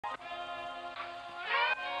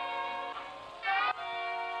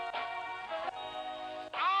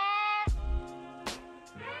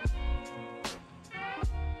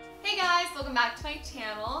welcome back to my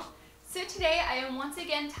channel. So today I am once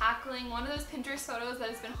again tackling one of those Pinterest photos that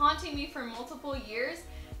has been haunting me for multiple years,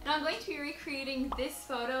 and I'm going to be recreating this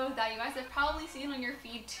photo that you guys have probably seen on your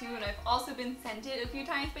feed too, and I've also been sent it a few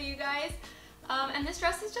times by you guys. And this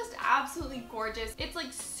dress is just absolutely gorgeous. It's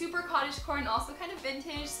like super cottagecore and also kind of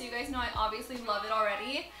vintage, so you guys know I obviously love it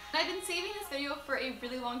already. And I've been saving this video for a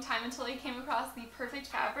really long time until I came across the perfect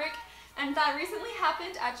fabric, and that recently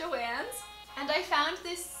happened at Joann's. And I found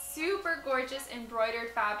this super gorgeous embroidered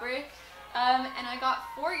fabric, and I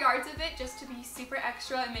got 4 yards of it just to be super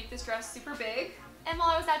extra and make this dress super big. And while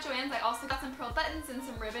I was at Joann's, I also got some pearl buttons and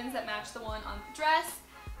some ribbons that match the one on the dress.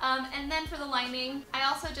 And then for the lining, I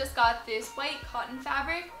also just got this white cotton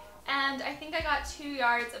fabric, and I think I got 2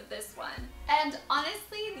 yards of this one. And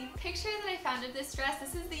honestly, the picture that I found of this dress,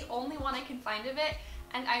 this is the only one I can find of it,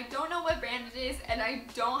 and I don't know what brand it is, and I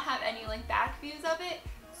don't have any like back views of it.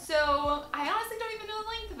 So I honestly don't even know the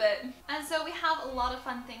length of it. And so we have a lot of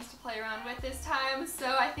fun things to play around with this time,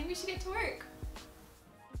 so I think we should get to work.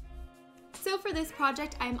 So for this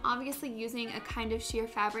project, I'm obviously using a kind of sheer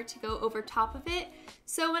fabric to go over top of it.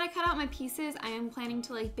 So when I cut out my pieces, I am planning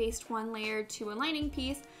to like baste one layer to a lining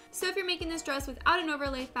piece. So if you're making this dress without an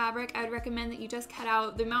overlay fabric, I would recommend that you just cut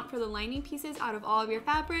out the amount for the lining pieces out of all of your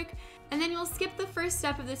fabric, and then you'll skip the first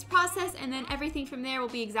step of this process, and then everything from there will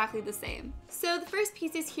be exactly the same. So the first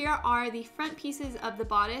pieces here are the front pieces of the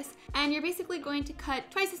bodice, and you're basically going to cut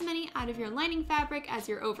twice as many out of your lining fabric as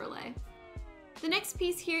your overlay. The next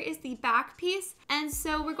piece here is the back piece, and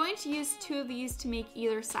so we're going to use 2 of these to make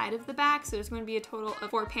either side of the back, so there's going to be a total of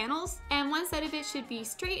 4 panels, and one side of it should be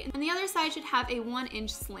straight and the other side should have a 1-inch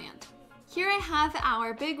slant. Here I have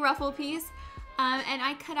our big ruffle piece, and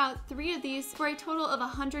I cut out 3 of these for a total of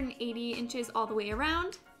 180 inches all the way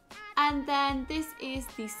around. And then this is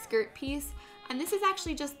the skirt piece, and this is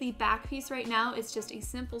actually just the back piece right now. It's just a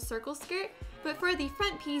simple circle skirt. But for the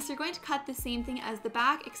front piece, you're going to cut the same thing as the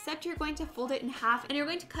back, except you're going to fold it in half, and you're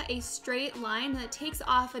going to cut a straight line that takes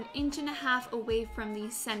off 1.5 inches away from the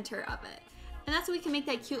center of it. And that's so we can make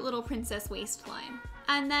that cute little princess waistline.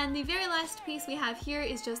 And then the very last piece we have here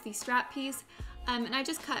is just the strap piece. And I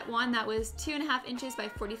just cut one that was 2.5 inches by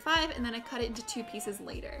 45, and then I cut it into 2 pieces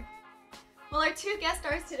later. Well, our 2 guest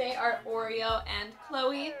stars today are Oreo and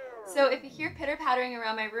Chloe. So if you hear pitter-pattering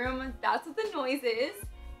around my room, that's what the noise is.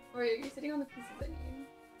 Oreo, you're sitting on the pieces I need.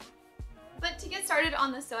 But to get started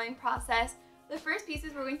on the sewing process, the first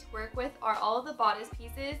pieces we're going to work with are all of the bodice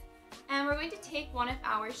pieces, and we're going to take one of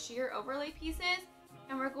our sheer overlay pieces,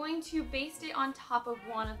 and we're going to baste it on top of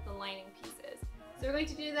one of the lining pieces. So we're going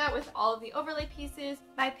to do that with all of the overlay pieces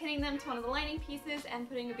by pinning them to one of the lining pieces and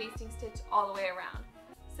putting a basting stitch all the way around.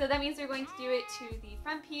 So that means we're going to do it to the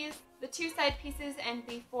front piece, the 2 side pieces, and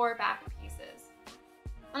the 4 back pieces.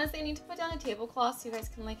 Honestly, I need to put down a tablecloth so you guys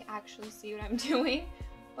can like actually see what I'm doing,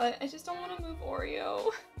 but I just don't want to move Oreo.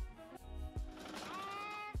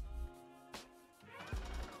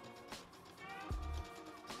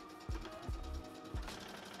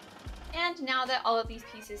 And now that all of these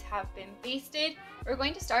pieces have been basted, we're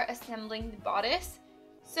going to start assembling the bodice.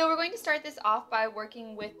 So we're going to start this off by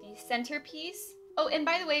working with the center piece. Oh, and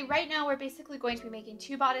by the way, right now we're basically going to be making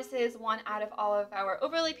 2 bodices, one out of all of our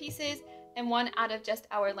overlay pieces and one out of just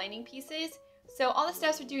our lining pieces. So all the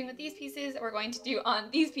steps we're doing with these pieces, we're going to do on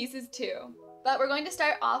these pieces too. But we're going to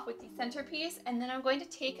start off with the center piece, and then I'm going to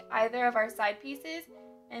take either of our side pieces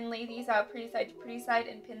and lay these out pretty side to pretty side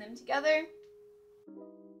and pin them together.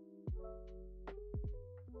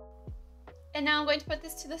 And now I'm going to put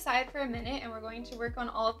this to the side for a minute, and we're going to work on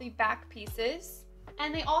all of the back pieces.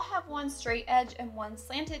 And they all have one straight edge and one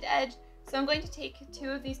slanted edge. So I'm going to take 2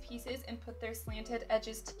 of these pieces and put their slanted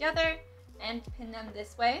edges together and pin them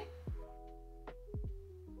this way.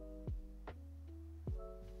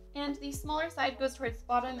 And the smaller side goes towards the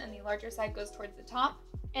bottom and the larger side goes towards the top.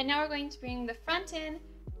 And now we're going to bring the front in,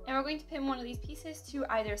 and we're going to pin one of these pieces to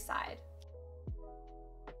either side.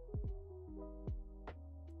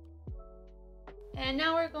 And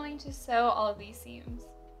now we're going to sew all of these seams.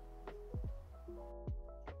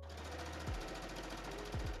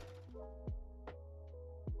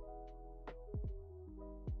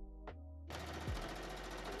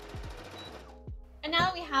 And now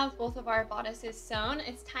that we have both of our bodices sewn,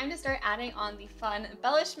 it's time to start adding on the fun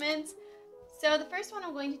embellishments. So the first one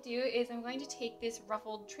I'm going to do is I'm going to take this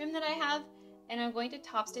ruffled trim that I have, and I'm going to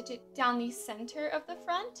top stitch it down the center of the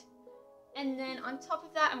front. And then on top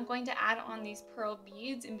of that, I'm going to add on these pearl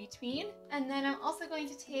beads in between. And then I'm also going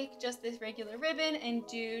to take just this regular ribbon and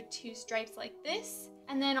do 2 stripes like this.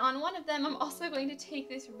 And then on one of them, I'm also going to take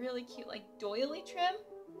this really cute like doily trim,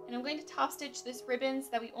 and I'm going to top stitch this ribbon so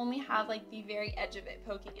that we only have like the very edge of it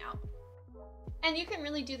poking out. And you can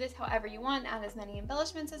really do this however you want, add as many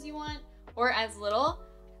embellishments as you want, or as little,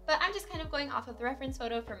 but I'm just kind of going off of the reference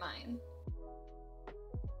photo for mine.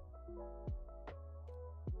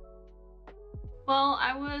 Well,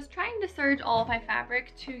 I was trying to serge all of my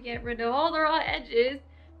fabric to get rid of all the raw edges,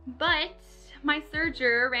 but my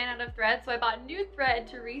serger ran out of thread, so I bought new thread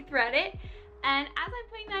to rethread it, and as I'm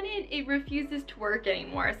putting that in, it refuses to work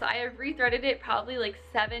anymore. So I have rethreaded it probably like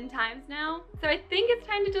 7 times now. So I think it's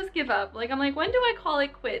time to just give up. Like, I'm like, when do I call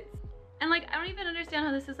it quits? And like, I don't even understand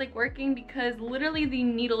how this is like working, because literally the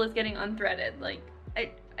needle is getting unthreaded. Like,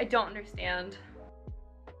 I don't understand.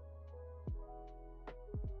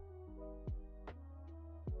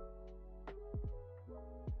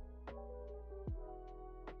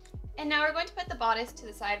 And now we're going to put the bodice to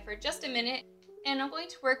the side for just a minute, and I'm going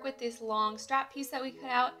to work with this long strap piece that we cut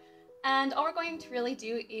out, and all we're going to really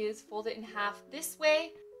do is fold it in half this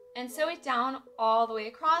way and sew it down all the way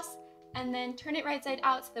across, and then turn it right side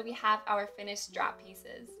out so that we have our finished strap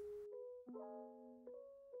pieces.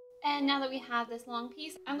 And now that we have this long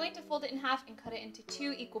piece, I'm going to fold it in half and cut it into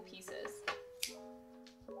 2 equal pieces.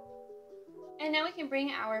 And now we can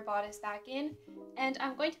bring our bodice back in, and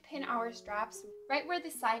I'm going to pin our straps right where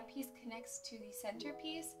the side piece connects to the center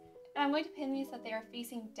piece, and I'm going to pin these so that they are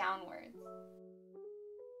facing downwards.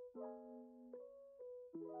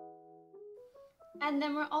 And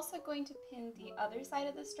then we're also going to pin the other side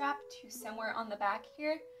of the strap to somewhere on the back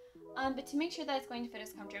here, but to make sure that it's going to fit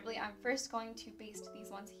us comfortably, I'm first going to baste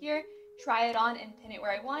these ones here, try it on and pin it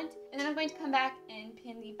where I want, and then I'm going to come back and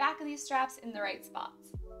pin the back of these straps in the right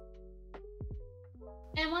spots.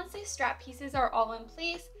 And once these strap pieces are all in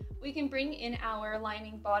place, we can bring in our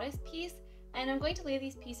lining bodice piece, and I'm going to lay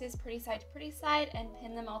these pieces pretty side to pretty side and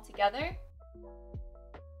pin them all together.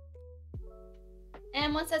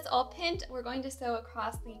 And once that's all pinned, we're going to sew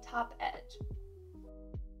across the top edge.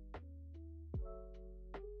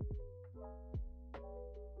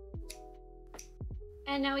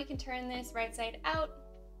 And now we can turn this right side out,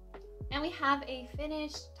 and we have a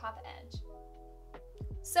finished top edge.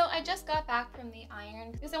 So I just got back from the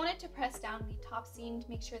iron because I wanted to press down the top seam to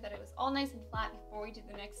make sure that it was all nice and flat before we do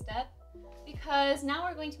the next step. Because now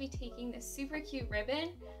we're going to be taking this super cute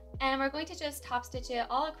ribbon and we're going to just top stitch it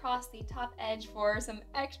all across the top edge for some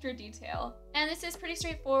extra detail. And this is pretty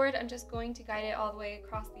straightforward. I'm just going to guide it all the way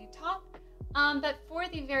across the top. But for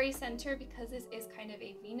the very center, because this is kind of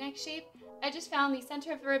a V-neck shape, I just found the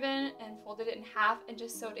center of the ribbon and folded it in half and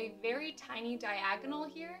just sewed a very tiny diagonal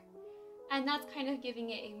here. And that's kind of giving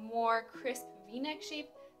it a more crisp V-neck shape,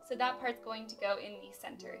 so that part's going to go in the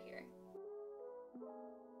center here.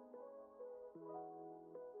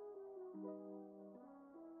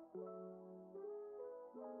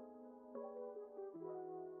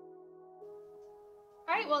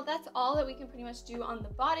 Alright, well that's all that we can pretty much do on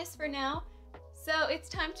the bodice for now, so it's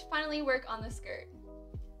time to finally work on the skirt.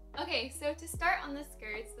 Okay, so to start on the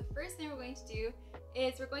skirts, the first thing we're going to do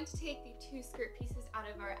is we're going to take the 2 skirt pieces out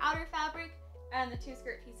of our outer fabric and the 2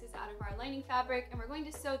 skirt pieces out of our lining fabric, and we're going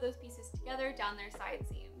to sew those pieces together down their side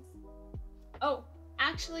seams. Oh,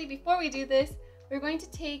 actually before we do this, we're going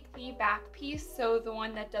to take the back piece, so the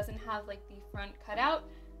one that doesn't have like the front cut out,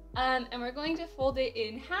 and we're going to fold it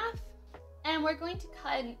in half, and we're going to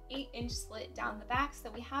cut an 8-inch slit down the back so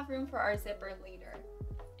that we have room for our zipper later.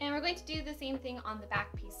 And we're going to do the same thing on the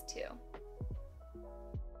back piece too.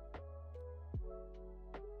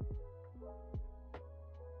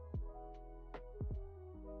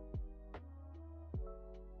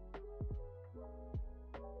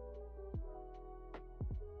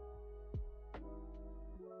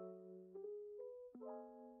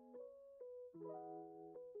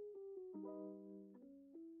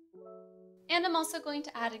 And I'm also going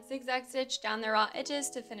to add a zigzag stitch down the raw edges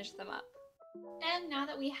to finish them up. And now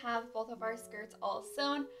that we have both of our skirts all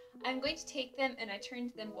sewn, I'm going to take them and I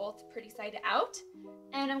turned them both pretty side out.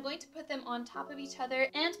 And I'm going to put them on top of each other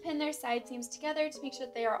and pin their side seams together to make sure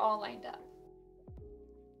that they are all lined up.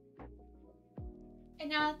 And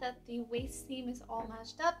now that the waist seam is all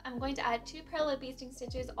matched up, I'm going to add 2 parallel basting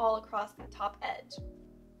stitches all across the top edge.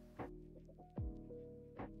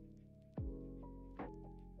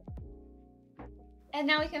 And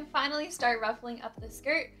now we can finally start ruffling up the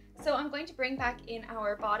skirt. So I'm going to bring back in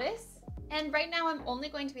our bodice. And right now I'm only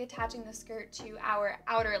going to be attaching the skirt to our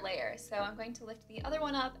outer layer. So I'm going to lift the other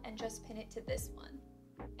one up and just pin it to this one.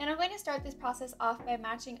 And I'm going to start this process off by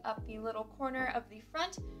matching up the little corner of the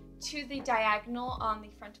front to the diagonal on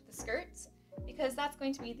the front of the skirts, because that's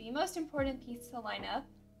going to be the most important piece to line up.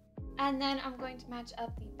 And then I'm going to match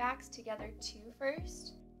up the backs together too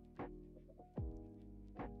first.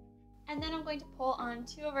 And then I'm going to pull on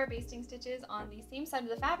 2 of our basting stitches on the same side of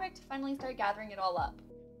the fabric to finally start gathering it all up.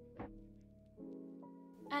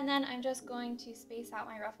 And then I'm just going to space out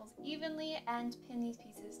my ruffles evenly and pin these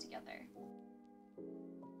pieces together.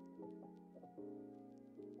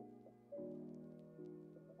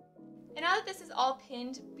 And now that this is all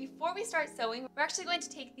pinned, before we start sewing, we're actually going to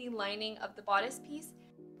take the lining of the bodice piece.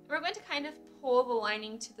 We're going to kind of pull the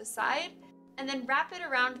lining to the side and then wrap it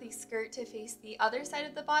around the skirt to face the other side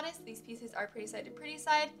of the bodice. These pieces are pretty side to pretty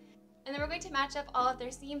side. And then we're going to match up all of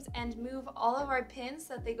their seams and move all of our pins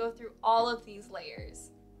so that they go through all of these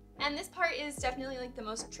layers. And this part is definitely like the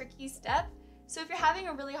most tricky step. So if you're having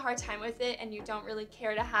a really hard time with it and you don't really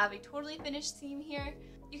care to have a totally finished seam here,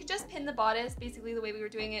 you can just pin the bodice basically the way we were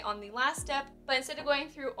doing it on the last step, but instead of going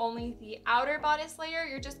through only the outer bodice layer,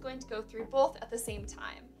 you're just going to go through both at the same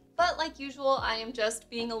time. But like usual, I am just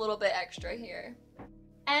being a little bit extra here.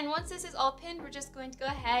 And once this is all pinned, we're just going to go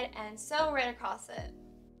ahead and sew right across it.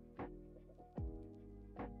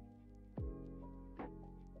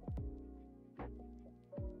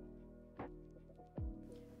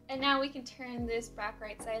 And now we can turn this back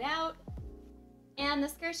right side out. And the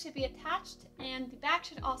skirt should be attached and the back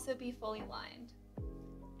should also be fully lined.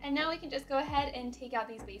 And now we can just go ahead and take out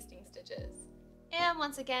these basting stitches. And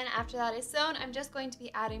once again, after that is sewn, I'm just going to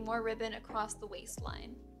be adding more ribbon across the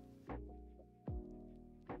waistline.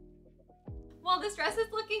 Well, this dress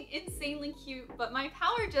is looking insanely cute, but my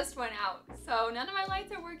power just went out. So none of my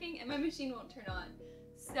lights are working and my machine won't turn on.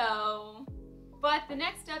 But the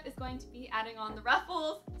next step is going to be adding on the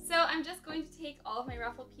ruffles. So I'm just going to take all of my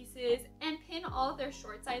ruffle pieces and pin all of their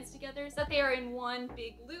short sides together so that they are in one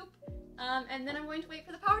big loop. And then I'm going to wait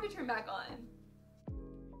for the power to turn back on.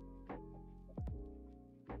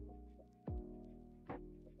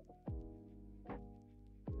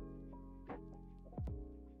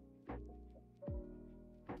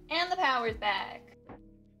 And the power's back.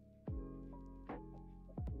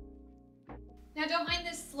 Now don't mind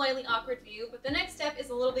this slightly awkward view, but the next step is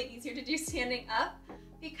a little bit easier to do standing up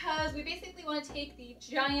because we basically want to take the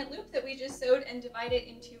giant loop that we just sewed and divide it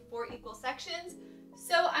into 4 equal sections.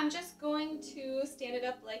 So I'm just going to stand it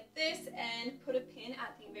up like this and put a pin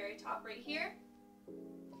at the very top right here.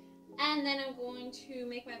 And then I'm going to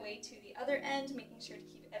make my way to the other end, making sure to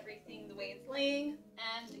keep everything the way it's laying.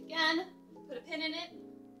 And again, put a pin in it.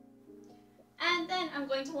 And then I'm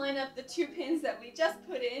going to line up the 2 pins that we just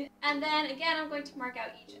put in. And then again, I'm going to mark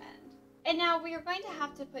out each end. And now we are going to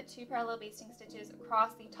have to put 2 parallel basting stitches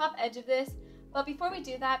across the top edge of this. But before we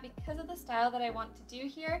do that, because of the style that I want to do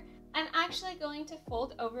here, I'm actually going to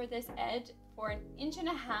fold over this edge for 1.5 inches.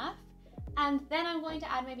 And then I'm going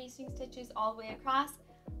to add my basting stitches all the way across,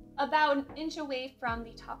 about 1 inch away from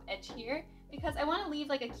the top edge here, because I want to leave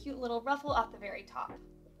like a cute little ruffle at the very top.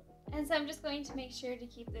 And so I'm just going to make sure to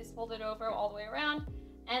keep this folded over all the way around,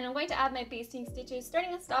 and I'm going to add my basting stitches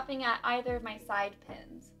starting and stopping at either of my side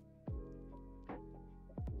pins.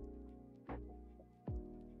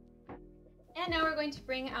 And now we're going to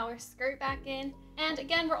bring our skirt back in, and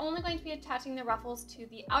again we're only going to be attaching the ruffles to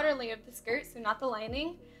the outer layer of the skirt, so not the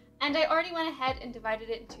lining. And I already went ahead and divided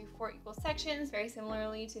it into 4 equal sections, very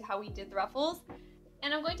similarly to how we did the ruffles.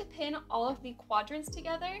 And I'm going to pin all of the quadrants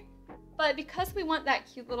together. But because we want that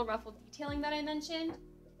cute little ruffle detailing that I mentioned,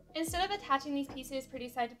 instead of attaching these pieces pretty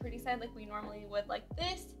side to pretty side like we normally would like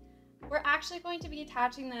this, we're actually going to be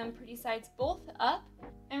attaching them pretty sides both up,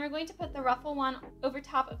 and we're going to put the ruffle one over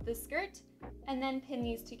top of the skirt and then pin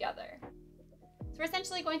these together. So we're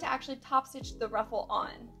essentially going to actually top stitch the ruffle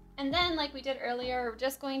on. And then, like we did earlier, we're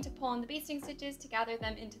just going to pull on the basting stitches to gather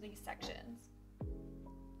them into these sections.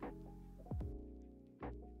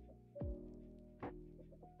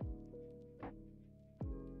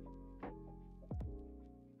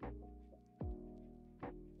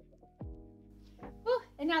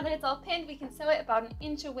 And now that it's all pinned, we can sew it about 1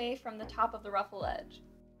 inch away from the top of the ruffle edge.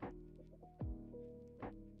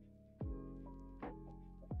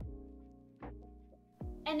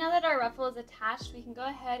 And now that our ruffle is attached, we can go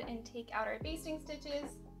ahead and take out our basting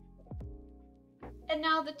stitches. And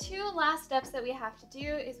now the 2 last steps that we have to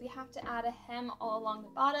do is we have to add a hem all along the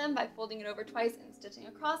bottom by folding it over twice and stitching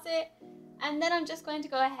across it. And then I'm just going to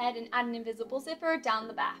go ahead and add an invisible zipper down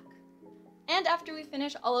the back. And after we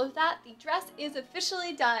finish all of that, the dress is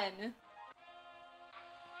officially done.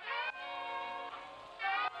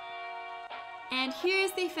 And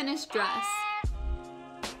here's the finished dress.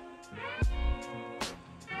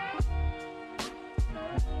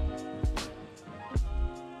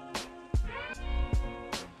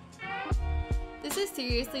 This is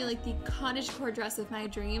seriously like the cottagecore dress of my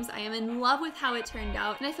dreams. I am in love with how it turned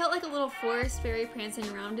out, and I felt like a little forest fairy prancing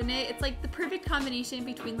around in it. It's like the perfect combination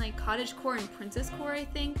between like cottagecore and princesscore, I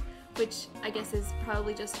think, which I guess is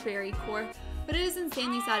probably just fairy core. But it is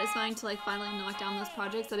insanely satisfying to like finally knock down those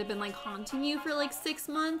projects that have been like haunting you for like 6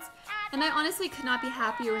 months, and I honestly could not be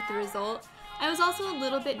happier with the result. I was also a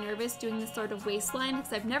little bit nervous doing this sort of waistline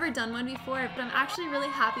because I've never done one before, but I'm actually really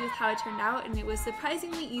happy with how it turned out, and it was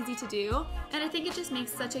surprisingly easy to do, and I think it just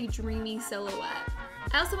makes such a dreamy silhouette.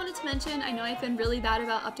 I also wanted to mention, I know I've been really bad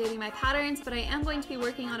about updating my patterns, but I am going to be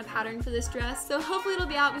working on a pattern for this dress, so hopefully it'll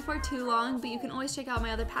be out before too long, but you can always check out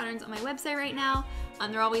my other patterns on my website right now.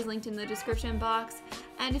 They're always linked in the description box.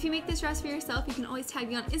 And if you make this dress for yourself, you can always tag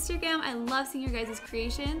me on Instagram. I love seeing your guys'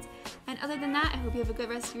 creations. And other than that, I hope you have a good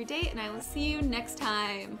rest of your day, and I will see you next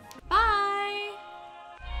time.